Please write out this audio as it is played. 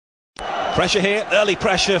Pressure here, early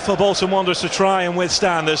pressure for Bolton Wanderers to try and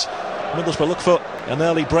withstand as Middlesbrough look for an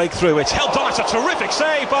early breakthrough. It's held on. It's a terrific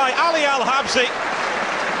save by Ali Al-Habsi.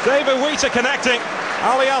 David Wheater connecting.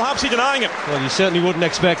 Ali Al-Habsi denying him. Well, you certainly wouldn't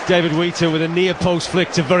expect David Wheater with a near post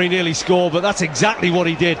flick to very nearly score, but that's exactly what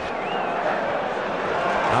he did.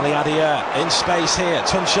 Ali Adia in space here.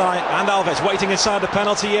 Tunchai and Alves waiting inside the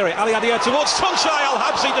penalty area. Ali Adia towards Tunchai.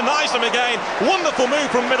 Al-Habsi denies them again. Wonderful move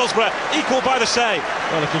from Middlesbrough, equalled by the save.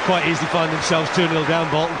 Well, they could quite easily find themselves 2-0 down,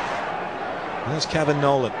 Bolton. There's Kevin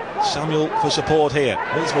Nolan. Samuel for support here.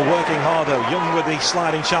 Middlesbrough working hard though. Young with the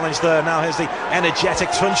sliding challenge there. Now here's the energetic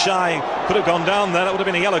Tunchai. Could have gone down there. That would have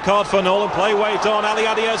been a yellow card for Nolan. Play waved on. Ali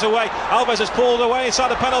Adia's away. Alves has pulled away inside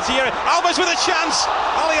the penalty area. Alves with a chance.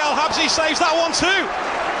 Ali Al-Habsi saves that one too.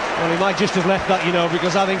 Well, he might just have left that, you know,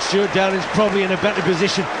 because I think Stuart Downing's probably in a better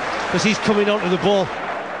position because he's coming onto the ball.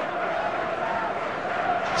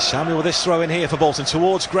 Samuel with this throw in here for Bolton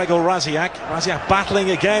towards Gregor Raziak. Raziak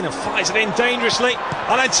battling again and fires it in dangerously.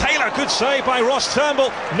 And then Taylor, good save by Ross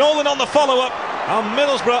Turnbull. Nolan on the follow-up. And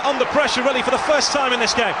Middlesbrough under pressure really for the first time in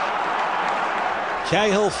this game.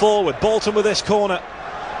 Cahill forward. Bolton with this corner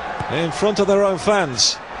in front of their own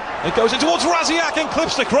fans. It goes in towards Raziak and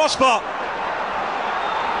clips the crossbar.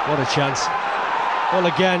 What a chance. Well,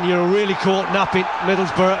 again, you're really caught napping,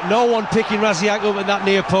 Middlesbrough. No one picking Raziak up at that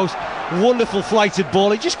near post. Wonderful flighted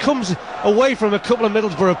ball. He just comes away from a couple of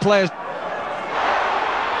Middlesbrough players.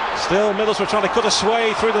 Still Middlesbrough trying to cut a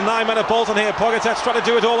sway through the 9 men of Bolton here. Pogatet's trying to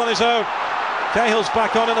do it all on his own. Cahill's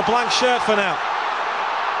back on in a blank shirt for now.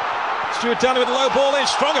 Stuart Downing with a low ball in.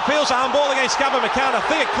 Strong appeals to handball against Gavin McCann. I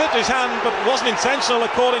think it clipped his hand, but it wasn't intentional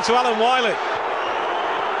according to Alan Wiley.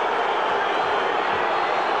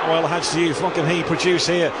 Well, Hadj Diouf, what can he produce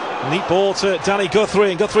here? Neat ball to Danny Guthrie,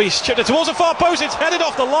 and Guthrie's chipped it towards the far post. It's headed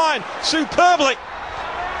off the line superbly,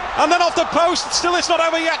 and then off the post. Still, it's not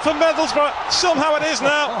over yet for Middlesbrough. Somehow it is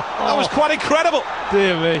now. That was quite incredible.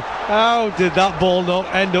 Dear me, how did that ball not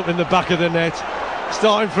end up in the back of the net?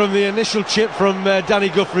 Starting from the initial chip from Danny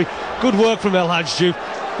Guthrie. Good work from El Hadj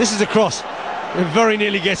Diouf. This is a cross. It very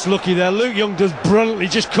nearly gets lucky there. Luke Young does brilliantly,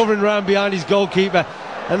 just covering around behind his goalkeeper.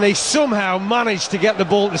 And they somehow managed to get the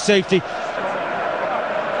ball to safety.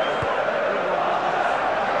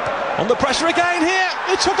 Under pressure again here.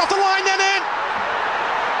 It took off the line then in.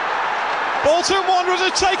 Bolton Wanderers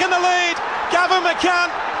have taken the lead. Gavin McCann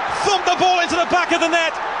thumped the ball into the back of the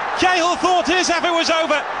net. Cahill thought his effort was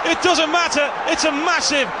over. It doesn't matter. It's a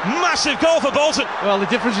massive, massive goal for Bolton. Well, the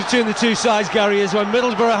difference between the two sides, Gary, is when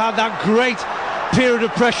Middlesbrough had that great period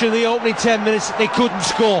of pressure in the opening 10 minutes, they couldn't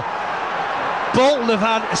score. Bolton have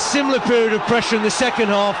had a similar period of pressure in the second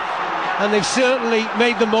half, and they've certainly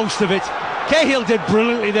made the most of it. Cahill did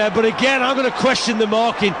brilliantly there, but again, I'm going to question the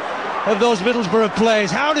marking of those Middlesbrough players.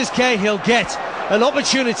 How does Cahill get an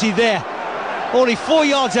opportunity there? Only 4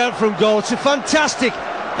 yards out from goal. It's a fantastic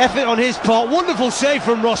effort on his part. Wonderful save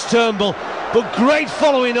from Ross Turnbull, but great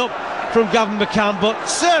following up from Gavin McCann. But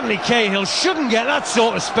certainly Cahill shouldn't get that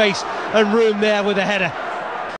sort of space and room there with a header.